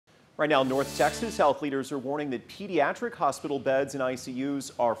Right now, North Texas health leaders are warning that pediatric hospital beds and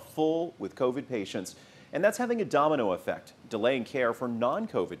ICUs are full with COVID patients, and that's having a domino effect, delaying care for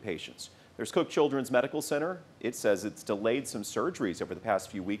non-COVID patients. There's Cook Children's Medical Center. It says it's delayed some surgeries over the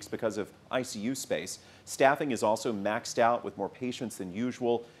past few weeks because of ICU space. Staffing is also maxed out with more patients than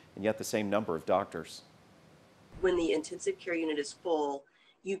usual, and yet the same number of doctors. When the intensive care unit is full,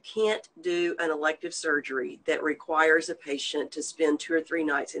 you can't do an elective surgery that requires a patient to spend 2 or 3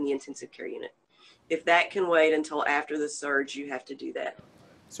 nights in the intensive care unit. If that can wait until after the surge, you have to do that.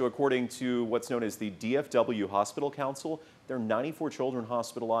 So according to what's known as the DFW Hospital Council, there are 94 children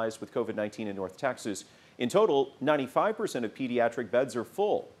hospitalized with COVID-19 in North Texas. In total, 95% of pediatric beds are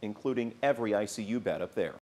full, including every ICU bed up there.